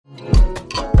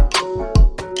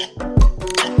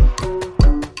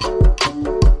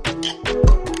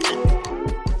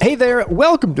there,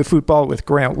 welcome to Football with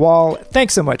Grant Wahl.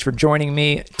 Thanks so much for joining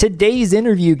me. Today's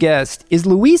interview guest is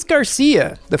Luis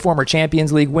Garcia, the former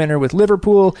Champions League winner with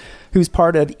Liverpool, who's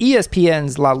part of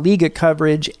ESPN's La Liga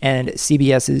coverage and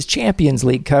CBS's Champions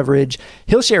League coverage.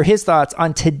 He'll share his thoughts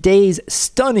on today's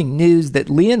stunning news that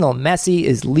Lionel Messi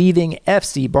is leaving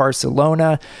FC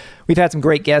Barcelona. We've had some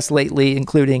great guests lately,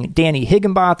 including Danny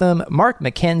Higginbotham, Mark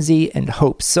McKenzie, and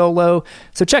Hope Solo.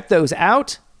 So check those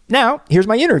out. Now, here's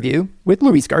my interview with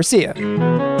Luis Garcia.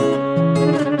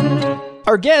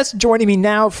 Our guest joining me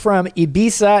now from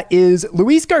Ibiza is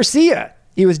Luis Garcia.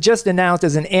 He was just announced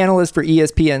as an analyst for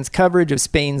ESPN's coverage of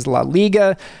Spain's La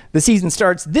Liga. The season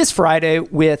starts this Friday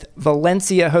with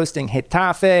Valencia hosting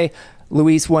Getafe.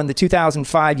 Luis won the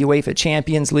 2005 UEFA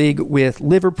Champions League with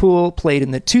Liverpool, played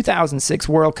in the 2006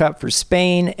 World Cup for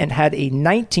Spain, and had a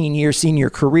 19-year senior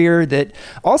career that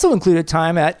also included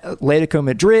time at Atletico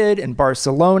Madrid and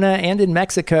Barcelona and in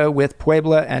Mexico with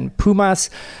Puebla and Pumas.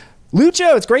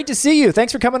 Lucho, it's great to see you.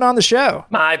 Thanks for coming on the show.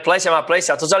 My pleasure.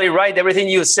 Totally right. Everything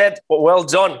you said, well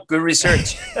done. Good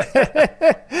research.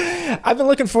 I've been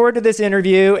looking forward to this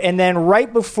interview. And then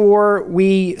right before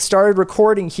we started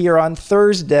recording here on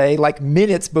Thursday, like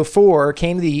minutes before,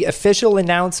 came the official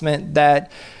announcement that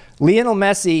Lionel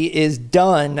Messi is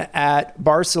done at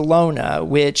Barcelona,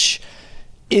 which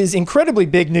is incredibly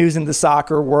big news in the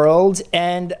soccer world.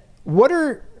 And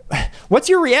what's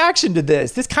your reaction to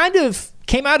this? This kind of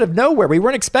came out of nowhere. We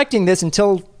weren't expecting this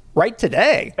until right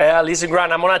today. Listen,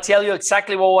 Grant, I'm going to tell you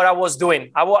exactly what I was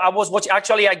doing. I was watching,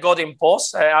 actually, I got in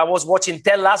pause. I was watching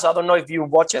Ted Lasso. I don't know if you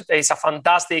watch it. It's a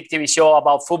fantastic TV show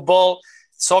about football,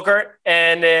 soccer.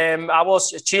 And I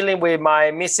was chilling with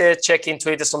my missus, checking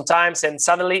Twitter sometimes. And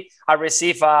suddenly I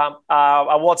received a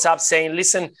WhatsApp saying,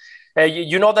 listen,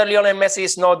 you know that Lionel Messi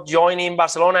is not joining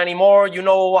Barcelona anymore. You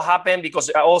know what happened? Because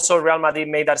also Real Madrid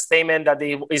made that statement that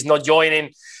he is not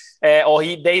joining.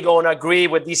 They don't agree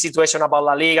with this situation about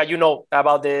La Liga, you know,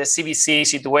 about the CVC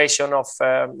situation of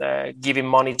giving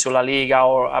money to La Liga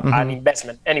or an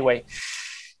investment. Anyway,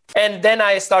 and then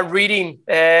I start reading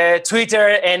Twitter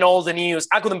and all the news.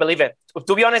 I couldn't believe it.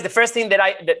 To be honest, the first thing that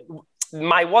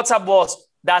my WhatsApp was,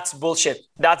 that's bullshit.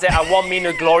 That's a 1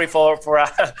 minute glory for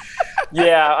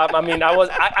yeah.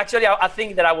 I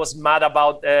think that I was mad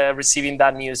about receiving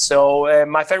that news. So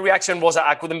my first reaction was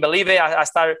I couldn't believe it. I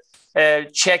started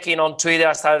checking on Twitter.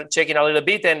 I started checking a little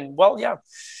bit, and well, yeah,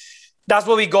 that's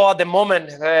what we got at the moment.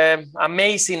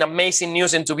 Amazing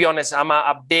news. And to be honest, I'm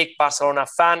a big Barcelona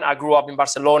fan. I grew up in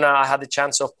Barcelona. I had the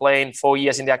chance of playing 4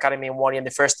 years in the academy and 1 year in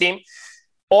the first team.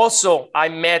 Also, I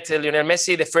met Lionel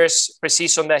Messi the first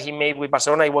preseason that he made with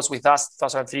Barcelona. He was with us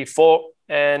 2003-04,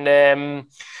 and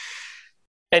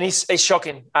it's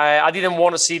shocking. I didn't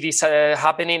want to see this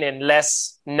happening,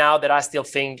 unless now that I still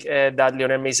think that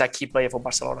Lionel Messi is a key player for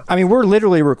Barcelona. I mean, we're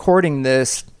literally recording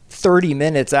this 30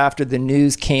 minutes after the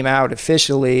news came out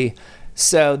officially.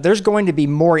 So there's going to be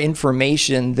more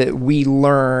information that we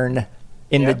learn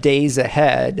in the days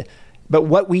ahead. But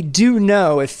what we do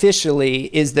know officially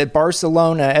is that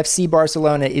FC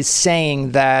Barcelona is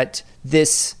saying that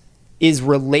this is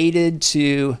related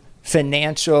to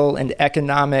financial and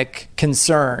economic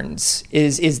concerns.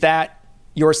 Is that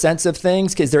your sense of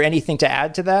things? Is there anything to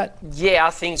add to that? Yeah,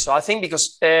 I think so. I think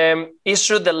because it's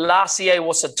true the last year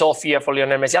was a tough year for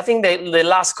Lionel Messi. I think the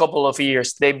last couple of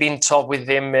years, they've been tough with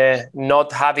him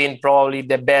not having probably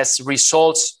the best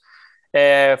results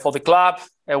for the club,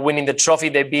 winning the trophy.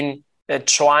 They've been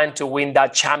trying to win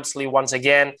that Champions League once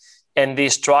again, and they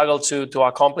struggle to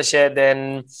accomplish it.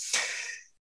 And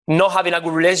not having a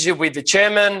good relationship with the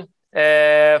chairman,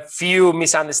 few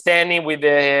misunderstanding with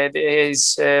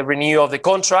his renewal of the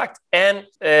contract, and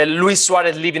Luis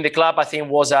Suarez leaving the club, I think,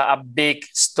 was a big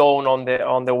stone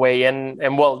on the way.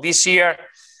 And well, this year,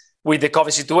 with the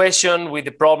COVID situation, with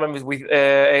the problem with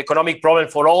economic problem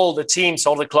for all the teams,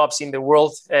 all the clubs in the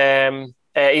world,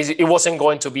 it wasn't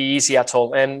going to be easy at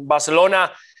all. And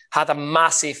Barcelona had a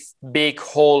massive, big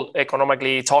hole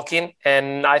economically talking,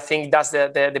 and I think that's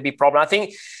the big problem. I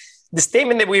think the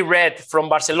statement that we read from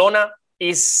Barcelona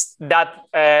is that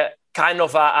kind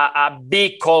of a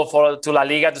big call to La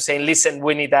Liga to say, listen,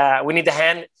 we need a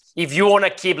hand. If you want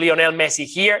to keep Lionel Messi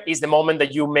here, is the moment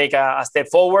that you make a step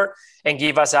forward and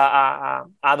give us a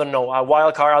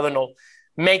wild card,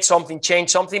 make something, change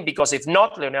something, because if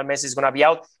not, Lionel Messi is going to be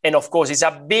out. And of course, it's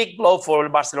a big blow for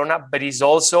Barcelona, but it's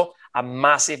also a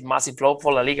massive, massive blow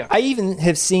for La Liga. I even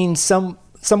have seen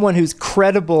someone who's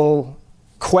credible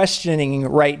questioning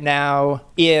right now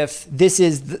if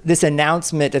this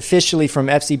announcement officially from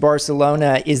FC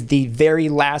Barcelona is the very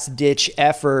last ditch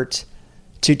effort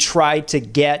to try to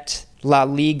get La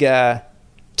Liga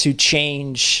to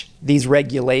change these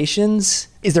regulations?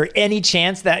 Is there any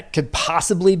chance that could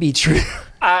possibly be true?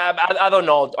 I don't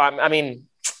know. I mean,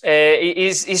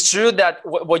 it's true that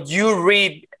what you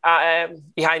read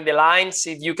behind the lines,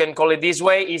 if you can call it this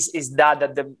way, is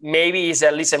that maybe is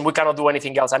listen, we cannot do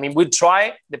anything else. I mean, we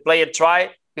try, the player try,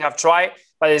 we have tried,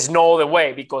 but there's no other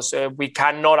way because we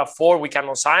cannot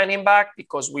sign him back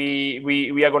because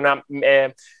we are gonna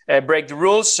break the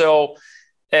rules. So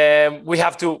we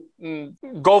have to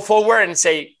go forward and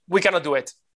say we cannot do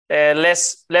it.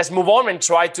 Let's move on and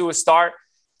try to start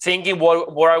thinking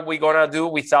what are we gonna do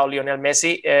without Lionel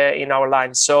Messi in our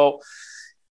line. So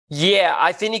yeah,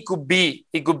 I think it could be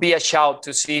a shout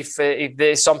to see if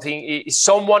there's something, if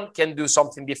someone can do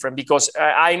something different, because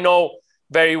I know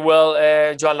very well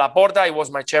Joan Laporta. He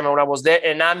was my chairman when I was there,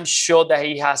 and I'm sure that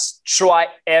he has tried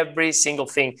every single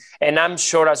thing. And I'm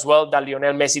sure as well that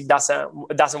Lionel Messi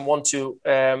doesn't want to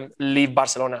leave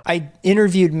Barcelona. I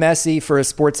interviewed Messi for a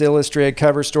Sports Illustrated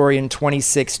cover story in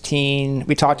 2016.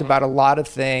 We talked about a lot of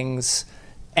things,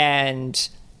 and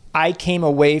I came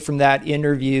away from that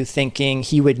interview thinking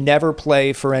he would never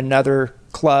play for another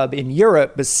club in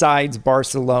Europe besides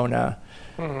Barcelona.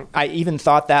 I even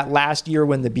thought that last year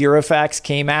when the Burofax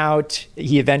came out,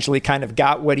 he eventually kind of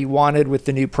got what he wanted with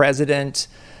the new president.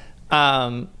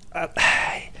 Do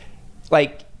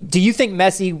you think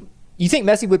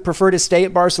Messi would prefer to stay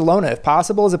at Barcelona if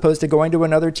possible, as opposed to going to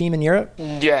another team in Europe?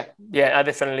 Yeah, I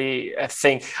definitely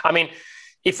think. I mean,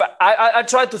 if I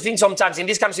try to think sometimes in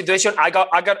this kind of situation, I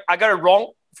got it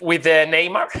wrong with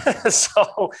Neymar.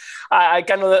 So I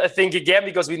cannot think again,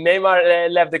 because with Neymar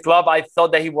left the club, I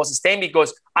thought that he was staying,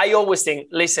 because I always think,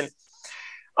 listen,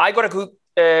 I got a good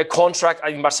contract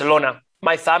in Barcelona.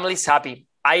 My family's happy.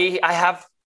 I have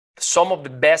some of the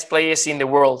best players in the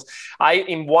world.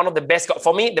 In one of the best,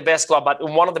 for me, the best club, but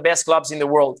in one of the best clubs in the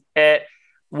world.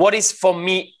 What is for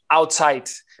me outside?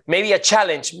 Maybe a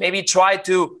challenge, maybe try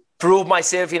to prove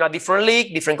myself in a different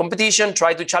league, different competition,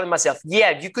 try to challenge myself.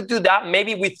 Yeah, you could do that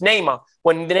maybe with Neymar.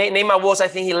 When Neymar was, I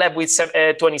think he left with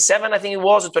 27, I think it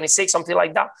was, or 26, something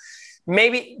like that.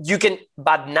 Maybe you can,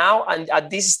 but now and at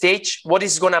this stage, what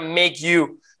is going to make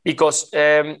you, because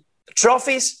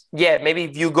trophies, yeah, maybe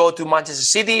if you go to Manchester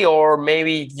City or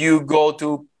maybe you go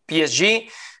to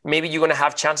PSG, maybe you're going to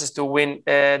have chances to win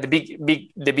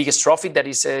the biggest trophy, that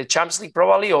is Champions League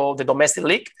probably, or the domestic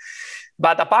league.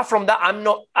 But apart from that,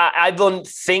 I don't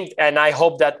think, and I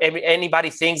hope that anybody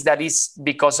thinks that it's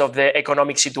because of the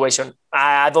economic situation.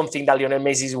 I don't think that Lionel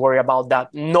Messi is worried about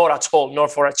that. Not at all, not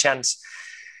for a chance.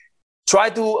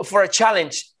 For a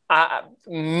challenge,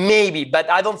 maybe, but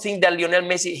I don't think that Lionel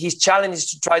Messi, his challenge is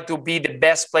to try to be the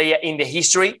best player in the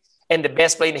history and the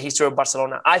best player in the history of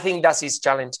Barcelona. I think that's his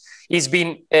challenge. He's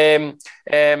been getting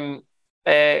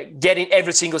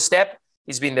every single step.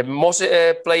 He's been the most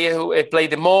player who played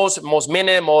the most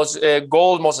minutes, most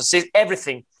goals, most assists,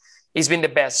 everything. He's been the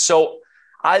best. So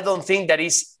I don't think there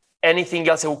is anything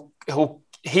else who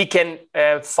he can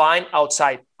find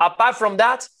outside. Apart from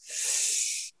that,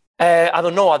 I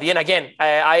don't know. At the end, again,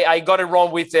 I got it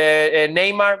wrong with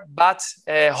Neymar, but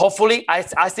hopefully, I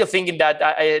still thinking that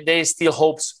there is still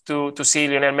hopes to see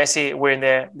Lionel Messi wearing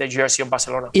the jersey of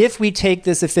Barcelona. If we take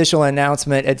this official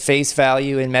announcement at face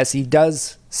value and Messi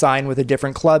does sign with a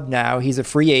different club now, he's a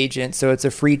free agent, so it's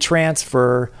a free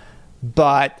transfer,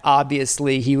 but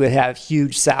obviously he would have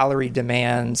huge salary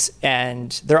demands,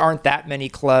 and there aren't that many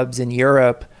clubs in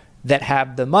Europe that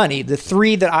have the money. The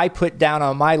three that I put down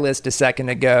on my list a second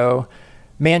ago,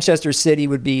 Manchester City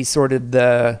would be sort of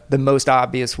the most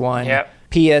obvious one. Yep.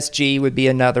 PSG would be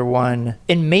another one.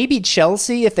 And maybe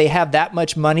Chelsea, if they have that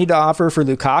much money to offer for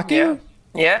Lukaku.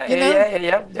 Yeah,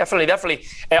 definitely.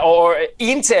 Or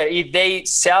Inter, if they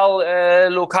sell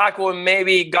Lukaku and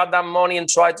maybe got that money and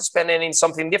try to spend it in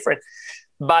something different.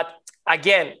 But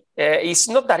again, it's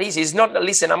not that easy. It's not,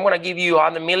 listen, I'm going to give you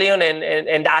 100 million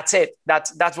and that's it.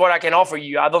 That's what I can offer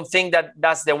you. I don't think that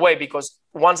that's the way, because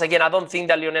once again, I don't think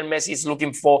that Lionel Messi is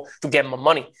looking to get more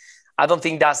money. I don't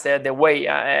think that's the way.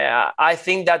 I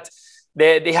think that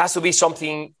there has to be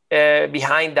something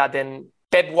behind that, and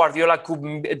Pep Guardiola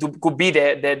could be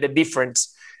the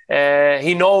difference.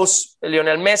 He knows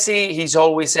Lionel Messi. He's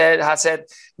always has said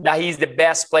that he's the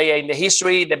best player in the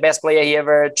history, the best player he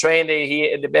ever trained,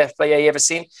 the best player he ever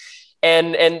seen.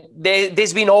 And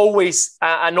there's been always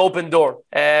an open door.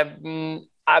 I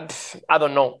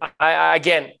don't know.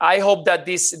 I hope that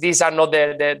these are not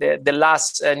the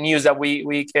last news that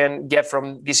we can get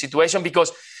from this situation,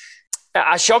 because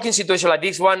a shocking situation like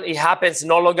this one, it happens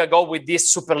not long ago with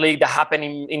this Super League that happened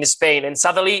in Spain. And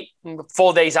suddenly,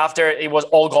 4 days after, it was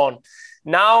all gone.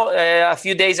 Now, a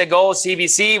few days ago,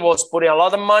 CBC was putting a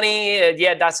lot of money.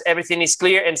 Everything is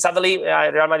clear. And suddenly,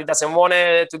 Real Madrid doesn't want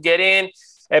to get in.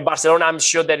 Barcelona, I'm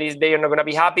sure that they are not going to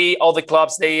be happy. All the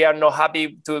clubs, they are not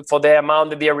happy for the amount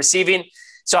that they are receiving.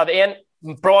 So at the end,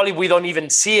 probably we don't even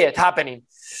see it happening.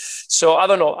 So I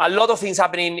don't know. A lot of things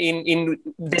happening in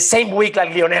the same week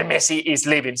like Lionel Messi is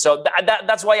leaving. So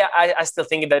that's why I still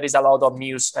think there is a lot of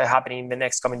news happening in the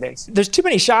next coming days. There's too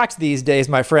many shocks these days,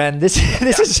 my friend. This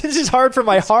is hard for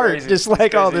my heart, crazy. Just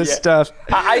like all this stuff.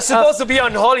 I'm supposed to be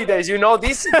on holidays,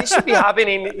 This should be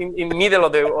happening in middle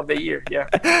of the year. Yeah.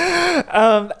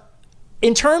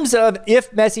 In terms of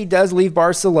if Messi does leave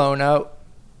Barcelona,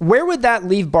 where would that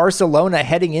leave Barcelona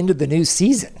heading into the new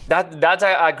season? That's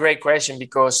a great question,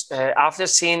 because after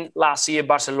seeing last year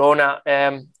Barcelona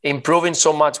improving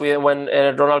so much when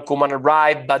Ronald Koeman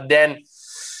arrived, but then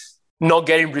not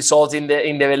getting results in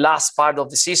the last part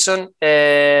of the season,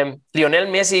 Lionel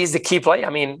Messi is the key player. I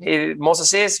mean, most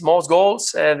assists, most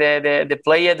goals, the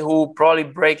player who probably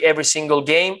break every single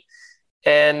game.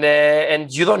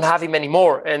 And you don't have him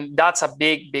anymore. And that's a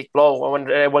big, big blow.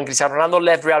 When Cristiano Ronaldo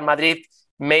left Real Madrid,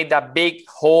 made a big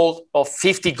hole of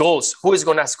 50 goals. Who is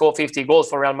going to score 50 goals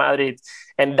for Real Madrid?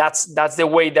 And that's the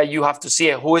way that you have to see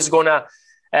it. Who is going to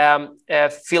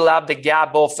fill up the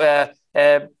gap of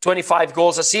 25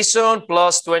 goals a season,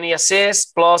 plus 20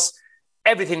 assists, plus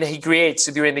everything that he creates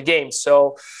during the game?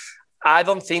 So I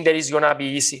don't think that it's going to be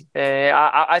easy.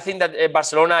 I think that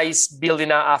Barcelona is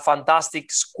building a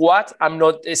fantastic squad. I'm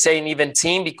not saying even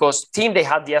team, because team they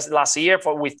had last year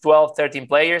with 12, 13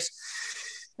 players.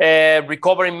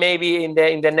 Recovering maybe in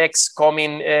the next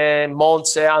coming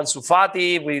months, Ansu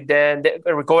Fati, with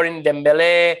recovering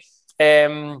Dembélé,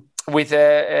 with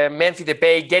Memphis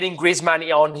Depay, getting Griezmann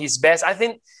on his best. I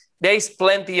think there is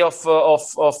plenty of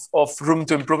room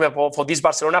to improvement for this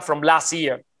Barcelona from last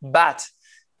year. But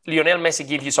Lionel Messi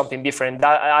gives you something different.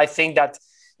 I think that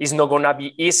it's not going to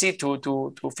be easy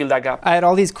to fill that gap. I had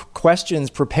all these questions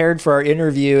prepared for our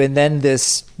interview, and then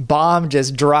this bomb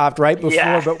just dropped right before.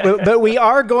 Yeah. But we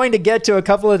are going to get to a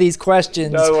couple of these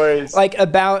questions. No worries. Like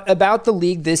about the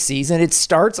league this season. It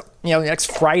starts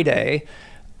next Friday.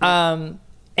 And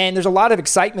there's a lot of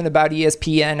excitement about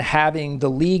ESPN having the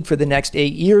league for the next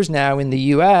 8 years now in the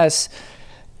U.S.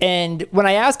 And when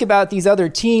I ask about these other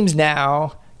teams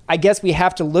now, I guess we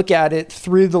have to look at it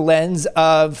through the lens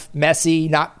of Messi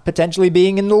not potentially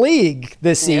being in the league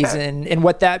this season and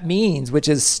what that means, which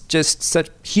is just such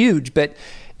huge. But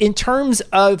in terms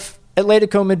of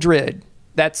Atletico Madrid,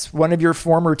 that's one of your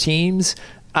former teams.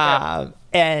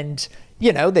 And,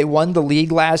 they won the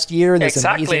league last year. And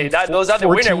exactly. Those are the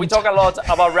winners. We talk a lot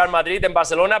about Real Madrid and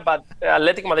Barcelona, but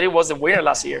Atletico Madrid was the winner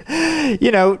last year.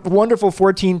 Wonderful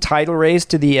 14 title race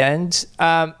to the end.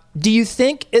 Do you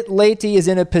think Atleti is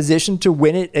in a position to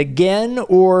win it again,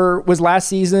 or was last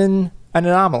season an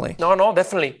anomaly? No,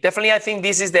 definitely. Definitely, I think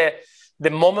this is the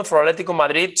moment for Atletico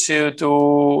Madrid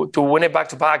to win it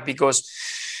back-to-back, because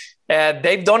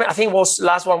they've done it. I think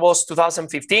last one was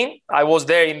 2015. I was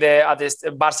there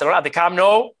at Barcelona, at the Camp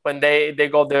Nou, when they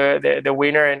got the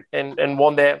winner and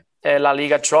won the La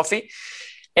Liga trophy.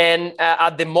 And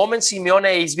at the moment,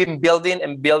 Simeone has been building,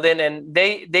 and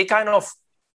they kind of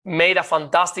made a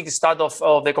fantastic start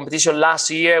of the competition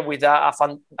last year with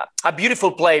a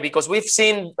beautiful play, because we've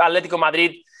seen Atletico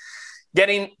Madrid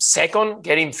getting second,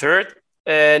 getting third,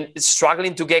 and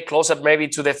struggling to get closer maybe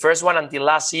to the first one until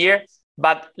last year.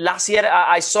 But last year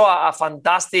I saw a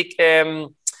fantastic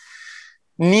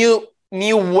new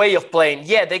way of playing.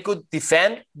 Yeah, they could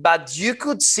defend, but you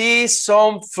could see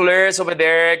some flares over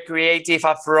there, creative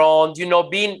up front,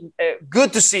 being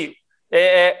good to see.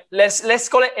 Let's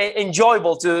call it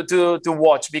enjoyable to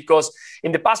watch, because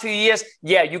in the past few years,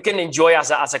 you can enjoy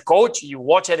as a coach. You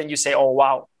watch it and you say, "Oh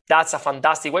wow, that's a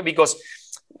fantastic way." Because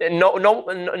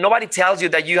nobody tells you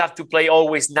that you have to play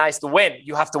always nice to win.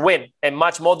 You have to win, and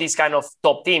much more these kind of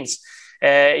top teams.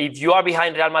 If you are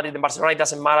behind Real Madrid and Barcelona, it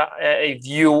doesn't matter if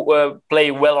you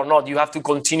play well or not. You have to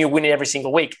continue winning every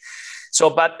single week. So,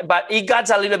 but it got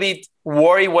a little bit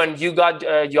worried when you got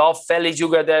Joao Felix, you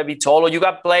got Vitolo, you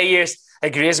got players,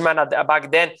 Griezmann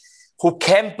back then, who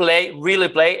can really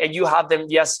play, and you have them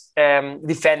just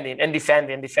defending.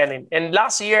 And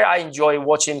last year, I enjoyed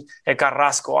watching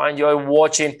Carrasco. I enjoyed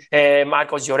watching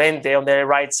Marcos Llorente on the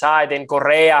right side, and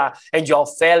Correa, and Joao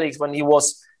Felix when he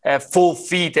was full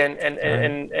feet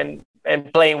and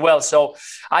playing well. So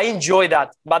I enjoy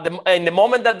that. But in the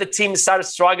moment that the team started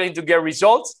struggling to get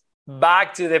results,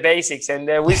 back to the basics.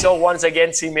 And we saw once again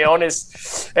Simeone's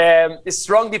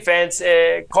strong defense,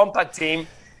 compact team.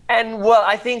 And well,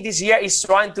 I think this year is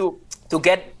trying to to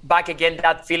get back again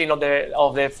that feeling of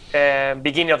the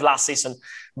beginning of last season.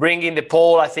 Bringing the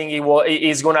pole, I think it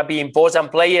is going to be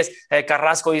important. Players,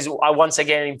 Carrasco is once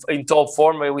again in top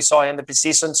form. We saw him in the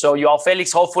preseason. So Joao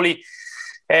Felix, hopefully,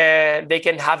 they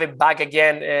can have it back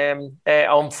again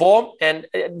on form. And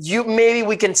maybe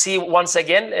we can see once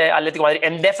again Atletico Madrid.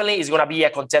 And definitely it's going to be a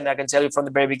contender, I can tell you from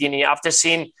the very beginning. After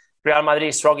seeing Real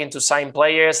Madrid struggling to sign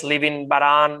players, leaving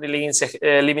Varane, leaving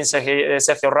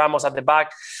Sergio Ramos at the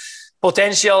back,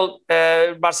 potential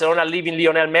Barcelona leaving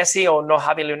Lionel Messi or not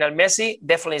having Lionel Messi,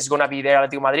 definitely is going to be there.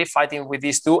 Atletico Madrid fighting with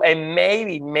these two. And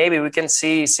maybe we can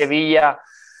see Sevilla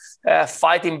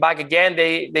fighting back again.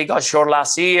 They got short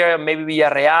last year. Maybe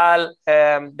Villarreal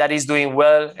that is doing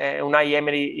well. Unai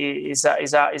Emery is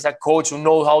a coach who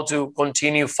knows how to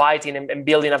continue fighting and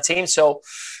building a team. So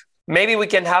maybe we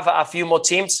can have a few more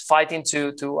teams fighting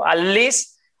to at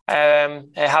least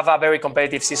have a very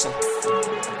competitive season.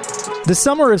 The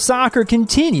summer of soccer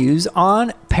continues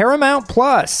on Paramount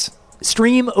Plus.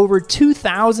 Stream over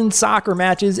 2,000 soccer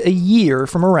matches a year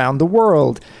from around the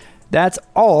world. That's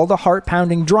all the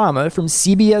heart-pounding drama from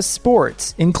CBS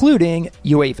Sports, including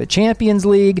UEFA Champions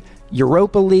League,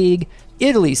 Europa League,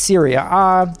 Italy's Serie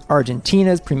A,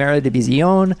 Argentina's Primera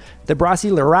División, the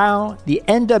Brasileirão, the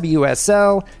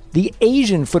NWSL, the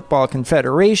Asian Football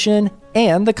Confederation,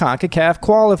 and the CONCACAF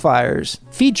qualifiers,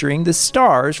 featuring the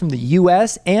stars from the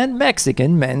U.S. and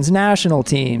Mexican men's national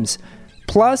teams.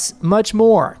 Plus, much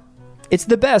more. It's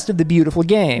the best of the beautiful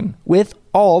game, with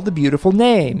all the beautiful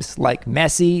names, like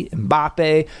Messi,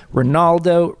 Mbappe,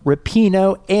 Ronaldo,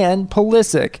 Rapinoe, and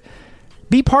Pulisic.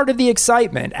 Be part of the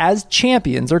excitement as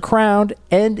champions are crowned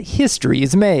and history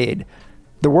is made.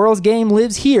 The world's game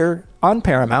lives here on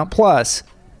Paramount Plus.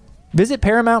 Visit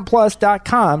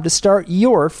ParamountPlus.com to start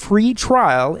your free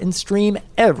trial and stream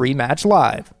every match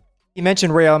live. You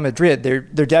mentioned Real Madrid. They're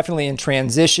definitely in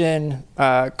transition.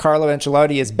 Carlo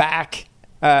Ancelotti is back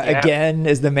again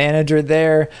as the manager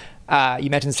there. You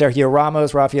mentioned Sergio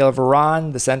Ramos, Rafael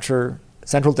Varane. The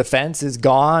central defense is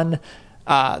gone.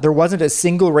 There wasn't a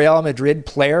single Real Madrid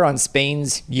player on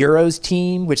Spain's Euros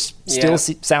team, which still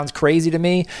sounds crazy to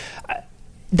me.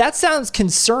 That sounds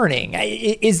concerning.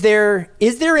 Is there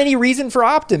any reason for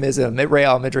optimism at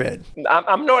Real Madrid?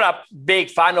 I'm not a big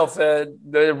fan of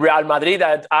the Real Madrid,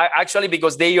 actually,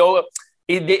 because they are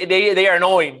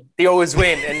annoying. They always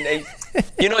win. And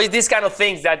it's these kind of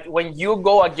things that when you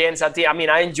go against a team, I mean,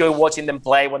 I enjoy watching them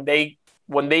play when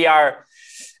they are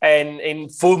in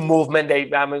full movement.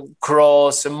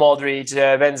 Kroos, Modric,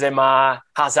 Benzema,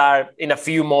 Hazard, in a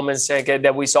few moments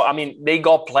that we saw. I mean, they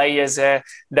got players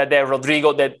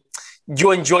Rodrigo, that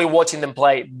you enjoy watching them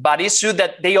play. But it's true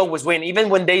that they always win, even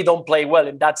when they don't play well,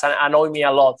 and that's annoyed me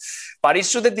a lot. But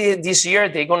it's true that this year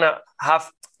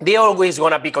they're always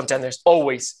going to be contenders,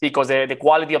 always, because the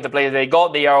quality of the players they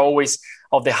got, they are always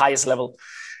of the highest level.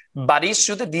 But it's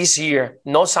true that this year,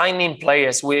 no signing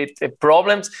players with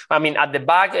problems. I mean, at the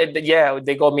back, they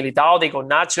got Militao, they got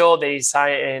Nacho, they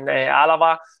sign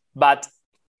Alaba, but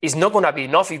it's not going to be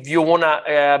enough if you want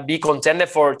to be contender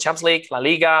for Champions League, La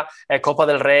Liga, Copa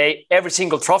del Rey, every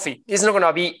single trophy. It's not going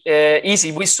to be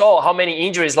easy. We saw how many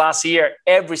injuries last year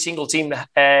every single team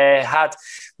had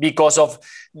because of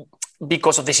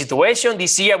the situation.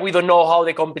 This year, we don't know how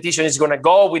the competition is going to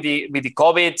go with the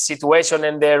COVID situation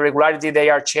and the regularity they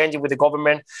are changing with the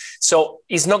government. So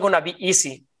it's not going to be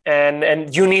easy.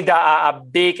 And you need a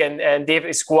big and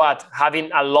deep squad,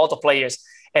 having a lot of players.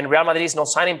 And Real Madrid is not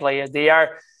signing players.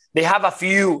 They have a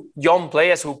few young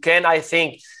players who can, I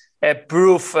think,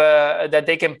 prove that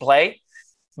they can play.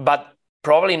 But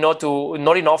probably not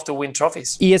enough to win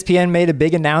trophies. ESPN made a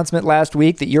big announcement last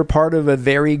week that you're part of a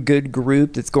very good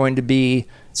group that's going to be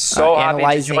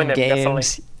analyzing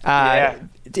games. Definitely.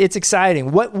 It's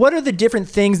exciting. What are the different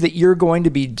things that you're going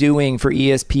to be doing for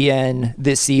ESPN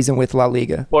this season with La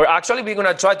Liga? Well, actually, we're going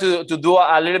to try to do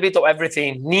a little bit of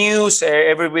everything. News,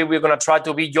 every week we're going to try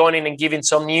to be joining and giving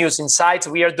some news insights.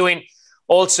 We are doing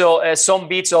also some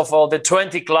bits of the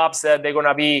 20 clubs that they're going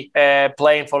to be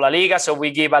playing for La Liga. So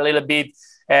we give a little bit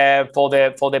for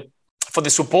the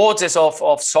supporters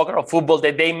of soccer or football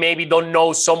that they maybe don't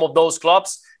know some of those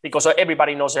clubs, because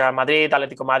everybody knows Real Madrid,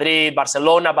 Atletico Madrid,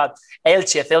 Barcelona, but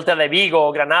Elche, Celta de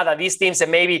Vigo, Granada, these teams that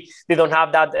maybe they don't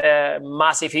have that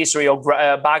massive history or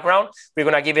background. We're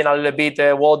going to give in a little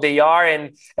bit what they are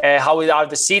and how are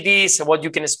the cities, what you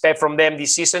can expect from them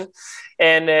this season.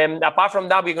 And apart from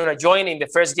that, we're going to join in the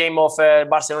first game of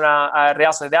Barcelona Real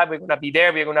Sociedad. We're going to be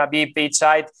there. We're going to be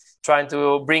beachside, trying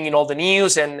to bring in all the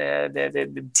news and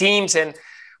the teams and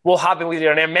what happened with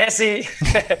Lionel Messi.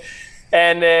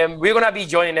 And we're going to be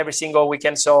joining every single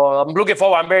weekend. So I'm looking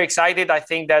forward. I'm very excited. I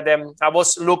think that I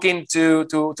was looking to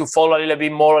follow a little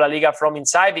bit more La Liga from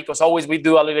inside, because always we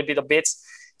do a little bit of bits.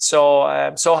 So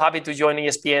I'm so happy to join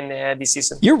ESPN this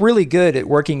season. You're really good at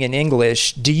working in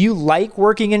English. Do you like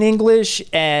working in English?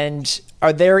 And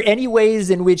are there any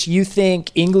ways in which you think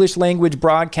English language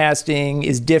broadcasting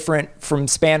is different from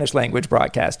Spanish language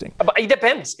broadcasting? But it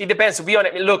depends. It depends. To be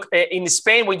honest, look, in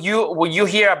Spain, when you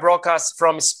hear a broadcast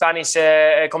from Spanish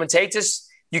commentators,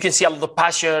 you can see a lot of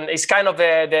passion. It's kind of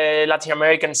the Latin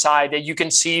American side, that you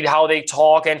can see how they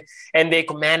talk and they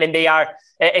command, and they are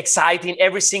exciting.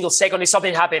 Every single second is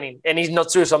something happening, and it's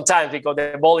not true sometimes because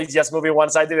the ball is just moving one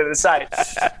side to the other side.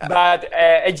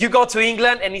 But you go to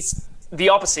England and it's the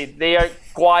opposite. They are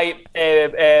quite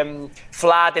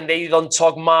flat, and they don't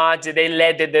talk much. They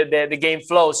let the game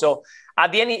flow. So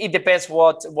at the end, it depends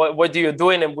what you're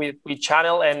doing and with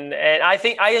channel. And I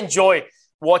think I enjoy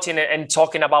watching and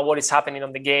talking about what is happening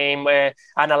on the game,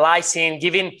 analyzing,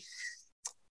 giving.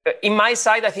 In my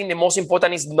side, I think the most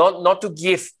important is not to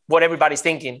give what everybody's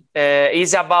thinking.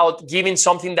 It's about giving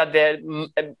something that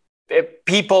the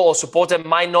people or supporters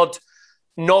might not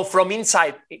know from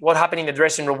inside, what happened in the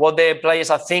dressing room, what the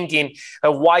players are thinking,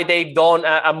 why they've done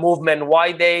a movement, why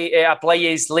a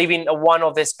player is leaving one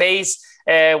of the space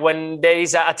when there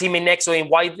is a teammate next to him,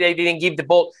 why they didn't give the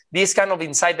ball. This kind of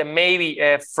insight that maybe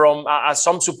from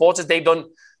some supporters, they don't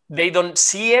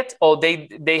see it, or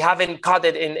they haven't caught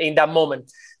it in that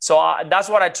moment. So that's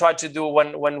what I try to do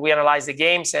when we analyze the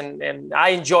games, and I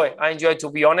enjoy, to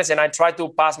be honest, and I try to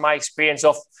pass my experience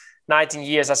of 19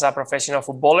 years as a professional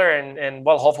footballer, and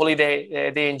well, hopefully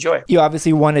they enjoy. You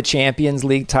obviously won a Champions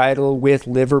League title with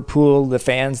Liverpool. The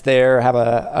fans there have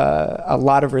a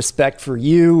lot of respect for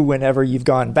you whenever you've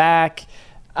gone back.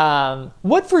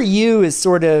 What for you is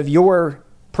sort of your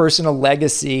personal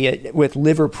legacy with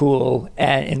Liverpool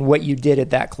and what you did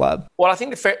at that club? Well, I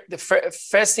think the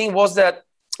first thing was that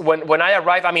when I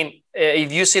arrived, I mean, if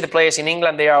you see the players in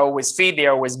England, they are always fit, they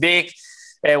are always big,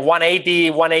 180,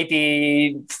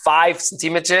 185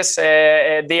 centimeters.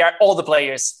 They are all the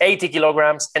players, 80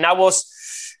 kilograms. And I was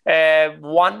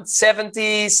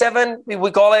 177,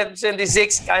 we call it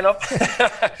 76 kind of,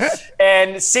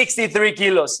 and 63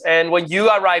 kilos. And when you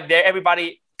arrive there,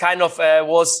 everybody kind of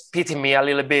was pitying me a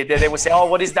little bit. They would say, oh,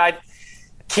 what is that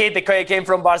kid that came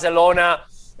from Barcelona?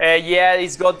 Yeah,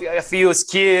 he's got a few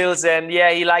skills, and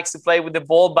yeah, he likes to play with the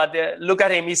ball, but look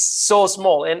at him, he's so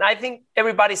small. And I think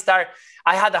everybody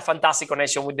I had a fantastic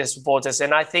connection with the supporters,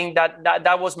 and I think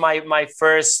that was my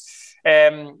first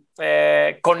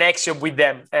connection with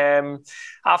them.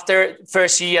 After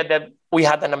first year, that we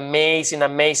had an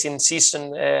amazing season,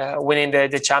 winning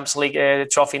the Champions League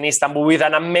trophy in Istanbul with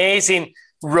an amazing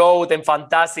road and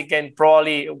fantastic, and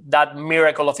probably that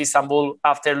miracle of Istanbul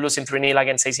after losing 3-0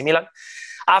 against AC Milan.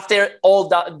 After all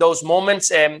those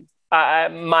moments,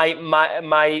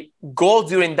 my goal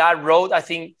during that road, I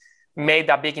think, made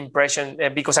a big impression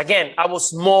because, again, I was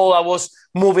small, I was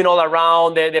moving all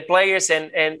around the players,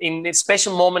 and in a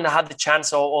special moment, I had the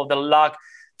chance or the luck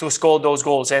to score those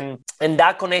goals. And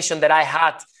that connection that I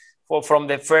had from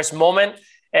the first moment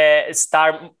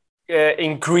start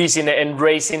increasing and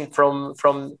raising from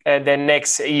the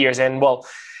next years. And, well,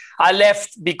 I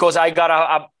left because I got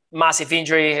a massive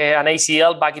injury, an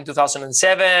ACL back in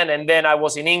 2007. And then I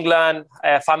was in England.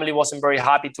 Family wasn't very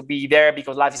happy to be there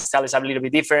because lifestyle is a little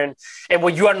bit different. And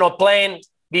when you are not playing,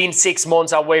 being 6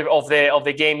 months away of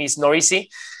the game is not easy.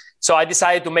 So I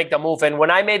decided to make the move. And when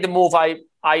I made the move, I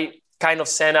kind of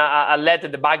sent a letter.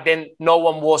 Back then, no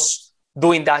one was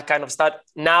doing that kind of stuff.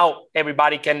 Now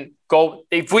everybody can go.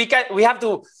 If we have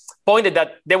to point it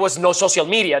that there was no social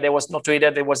media, there was no Twitter,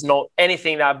 there was no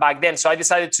anything back then. So I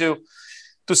decided to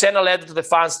send a letter to the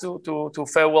fans to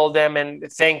farewell them and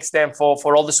thanks them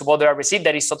for all the support that I received.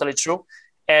 That is totally true.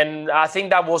 And I think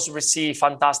that was received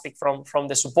fantastic from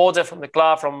the supporter, from the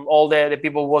club, from all the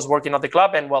people who was working at the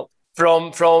club. And, well,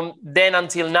 from then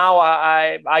until now,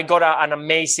 I got an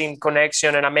amazing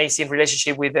connection, an amazing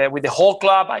relationship with the whole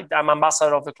club. I'm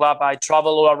ambassador of the club. I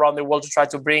travel all around the world to try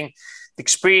to bring the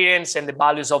experience and the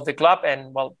values of the club.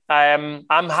 And, well, I'm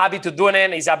happy to do it.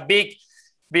 It's a big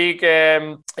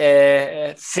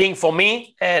thing for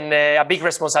me, and a big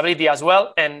responsibility as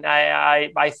well. And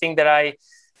I think that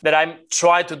that I'm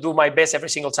trying to do my best every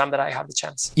single time that I have the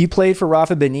chance. You played for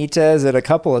Rafa Benitez at a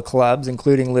couple of clubs,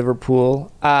 including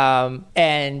Liverpool.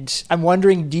 And I'm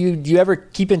wondering, do you ever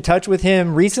keep in touch with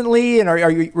him recently? And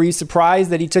were you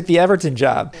surprised that he took the Everton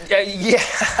job? Yeah,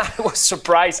 I was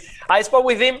surprised. I spoke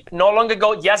with him not long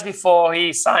ago, just before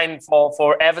he signed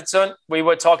for Everton. We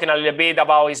were talking a little bit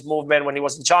about his movement when he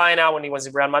was in China, when he was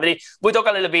in Real Madrid. We talked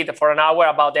a little bit for an hour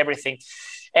about everything.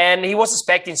 And he was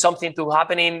expecting something to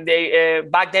happen.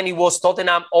 Back then, it was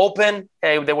Tottenham open.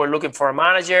 They were looking for a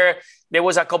manager. There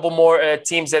was a couple more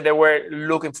teams that they were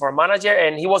looking for a manager,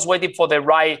 and he was waiting for the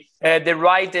right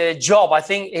job. I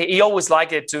think he always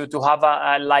liked it to have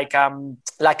a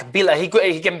build.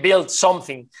 He can build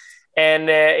something, and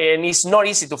it's not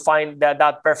easy to find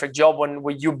that perfect job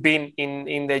when you've been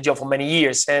in the job for many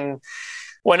years. And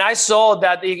when I saw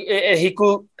that he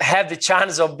could have the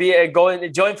chance of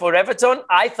join for Everton,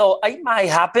 I thought it might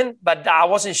happen, but I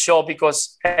wasn't sure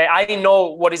because I didn't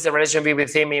know what is the relationship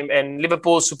with him and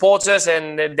Liverpool supporters,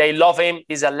 and they love him.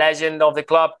 He's a legend of the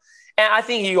club, and I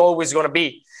think he's always going to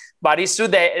be. But it's true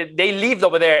that they lived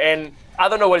over there, and I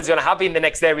don't know what is going to happen in the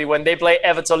next derby when they play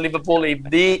Everton, Liverpool.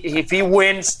 If he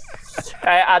wins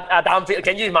at Anfield,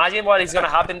 can you imagine what is going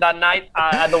to happen that night?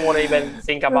 I don't want to even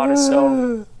think about it.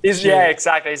 So, yeah,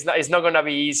 exactly. It's not going to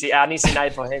be an easy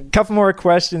night for him. Couple more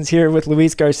questions here with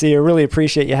Luis Garcia. Really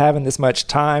appreciate you having this much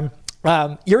time.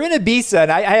 You're in Ibiza,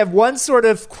 and I have one sort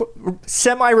of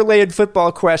semi-related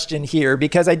football question here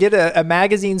because I did a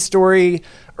magazine story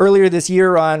earlier this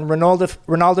year on Ronaldo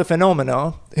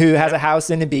Fenomeno, who has a house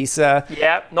in Ibiza.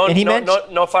 Yeah,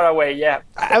 not far away. Yeah,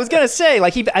 I was gonna say, I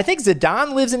think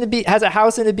Zidane lives in Ibiza, has a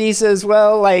house in Ibiza as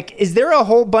well. Is there a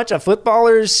whole bunch of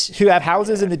footballers who have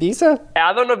houses in Ibiza?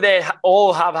 I don't know if they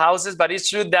all have houses, but it's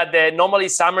true that normally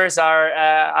summers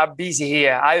are busy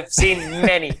here. I've seen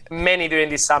many during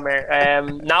this summer.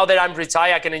 Now that I'm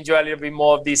retired, I can enjoy a little bit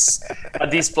more of this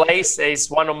place.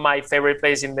 It's one of my favorite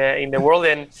places in the world,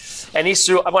 and it's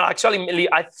true. Well, actually,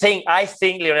 I think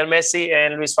Lionel Messi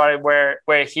and Luis Suarez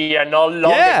were here not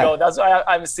long ago. That's why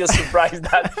I'm still surprised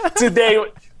that today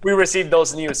we received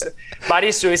those news. But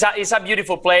it's true. It's a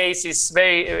beautiful place. It's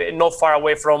very not far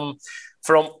away from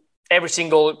every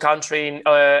single country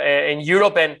in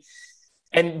Europe,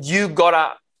 and you got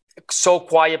a so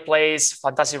quiet place,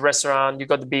 fantastic restaurant. You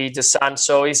got the beach, the sun.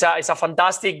 So it's a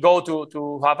fantastic go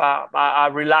to have a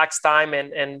relaxed time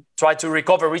and try to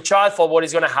recharge for what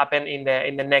is going to happen in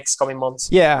the next coming months.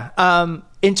 Yeah.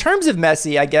 In terms of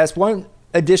Messi, I guess one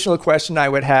additional question I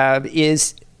would have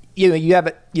is,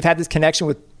 you've had this connection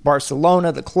with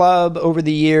Barcelona, the club, over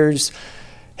the years.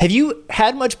 Have you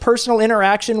had much personal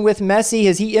interaction with Messi?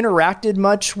 Has he interacted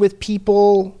much with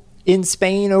people in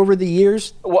Spain over the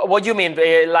years? What do you mean?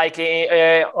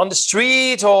 On the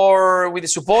street or with the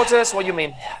supporters? What do you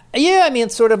mean? Yeah, I mean,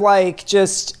 sort of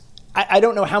just, I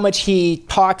don't know how much he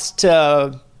talks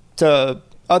to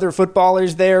other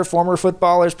footballers there, former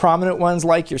footballers, prominent ones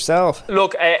like yourself.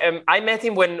 Look, I met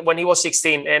him when he was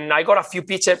 16, and I got a few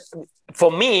pictures.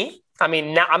 For me, I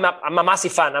mean, I'm a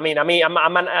massive fan.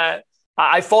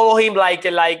 I follow him like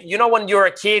when you're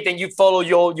a kid and you follow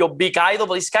your big idol,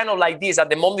 but it's kind of like this at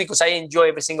the moment because I enjoy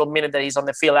every single minute that he's on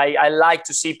the field. I like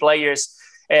to see players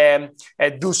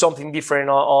do something different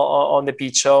on the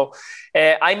pitch. So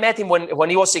I met him when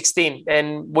he was 16,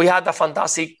 and we had a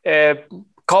fantastic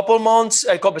couple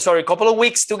of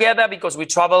weeks together because we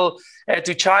traveled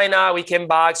to China. We came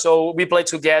back, so we played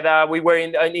together. We were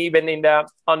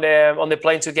on the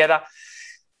plane together.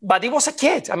 But he was a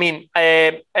kid. I mean,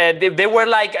 they were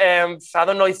I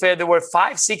don't know if there were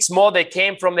 5-6 more that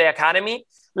came from the academy.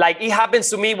 It happens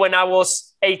to me when I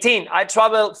was 18. I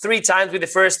traveled 3 times with the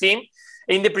first team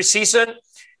in the preseason,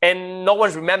 and no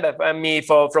one remembered me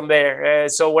from there.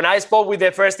 So when I spoke with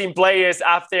the first team players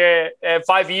after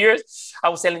 5 years, I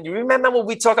was telling you, remember when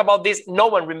we talked about this? No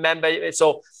one remembered.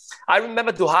 So I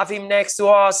remember to have him next to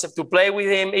us, to play with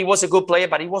him. He was a good player,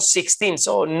 but he was 16.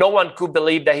 So no one could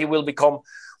believe that he will become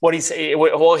what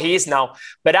he is now.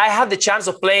 But I had the chance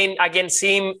of playing against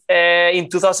him in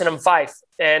 2005.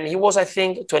 And he was, I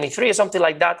think, 23 or something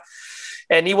like that.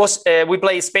 And we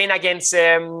played Spain against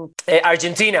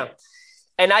Argentina.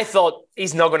 And I thought,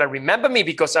 he's not going to remember me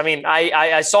because,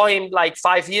 I saw him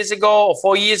 5 years ago or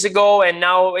 4 years ago, and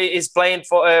now he's playing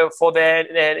for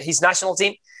his national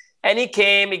team. And he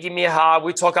came, he gave me a hug.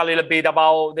 We talked a little bit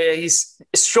about his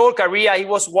short career. He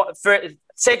was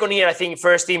second year, I think,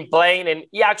 first team playing, and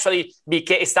he actually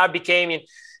becoming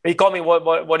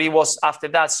what he was after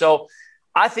that. So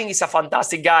I think he's a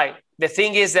fantastic guy. The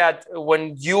thing is that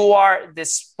when you are the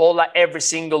spotlight every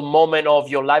single moment of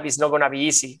your life, it's not going to be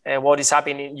easy. And what is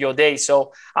happening in your day.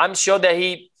 So I'm sure that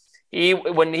he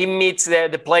when he meets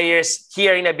the players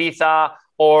here in Ibiza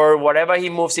or wherever he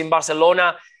moves in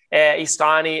Barcelona, he's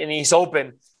funny and he's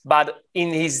open. But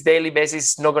in his daily basis,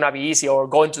 it's not going to be easy, or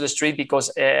going to the street, because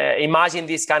imagine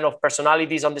this kind of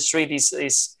personalities on the street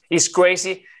is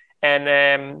crazy.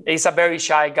 And he's a very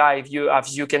shy guy.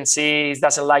 As you can see, he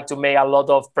doesn't like to make a lot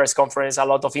of press conference, a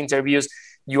lot of interviews.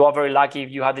 You are very lucky if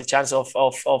you had the chance of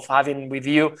having with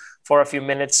you for a few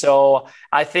minutes. So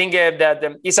I think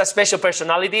that it's a special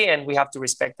personality, and we have to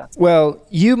respect that. Well,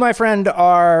 you, my friend,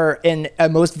 are a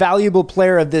most valuable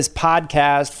player of this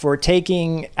podcast for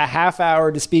taking a half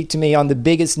hour to speak to me on the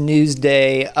biggest news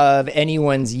day of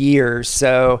anyone's year.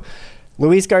 So,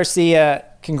 Luis Garcia,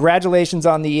 congratulations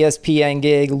on the ESPN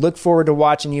gig. Look forward to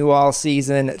watching you all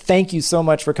season. Thank you so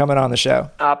much for coming on the show.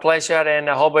 A pleasure, and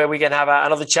I hope we can have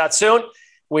another chat soon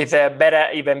with better,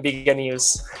 even bigger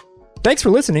news. Thanks for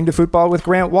listening to Football with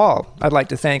Grant Wahl. I'd like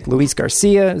to thank Luis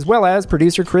Garcia, as well as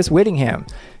producer Chris Whittingham.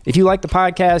 If you like the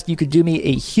podcast, you could do me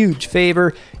a huge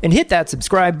favor and hit that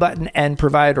subscribe button and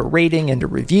provide a rating and a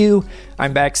review.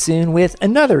 I'm back soon with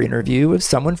another interview of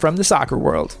someone from the soccer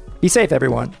world. Be safe,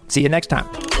 everyone. See you next time.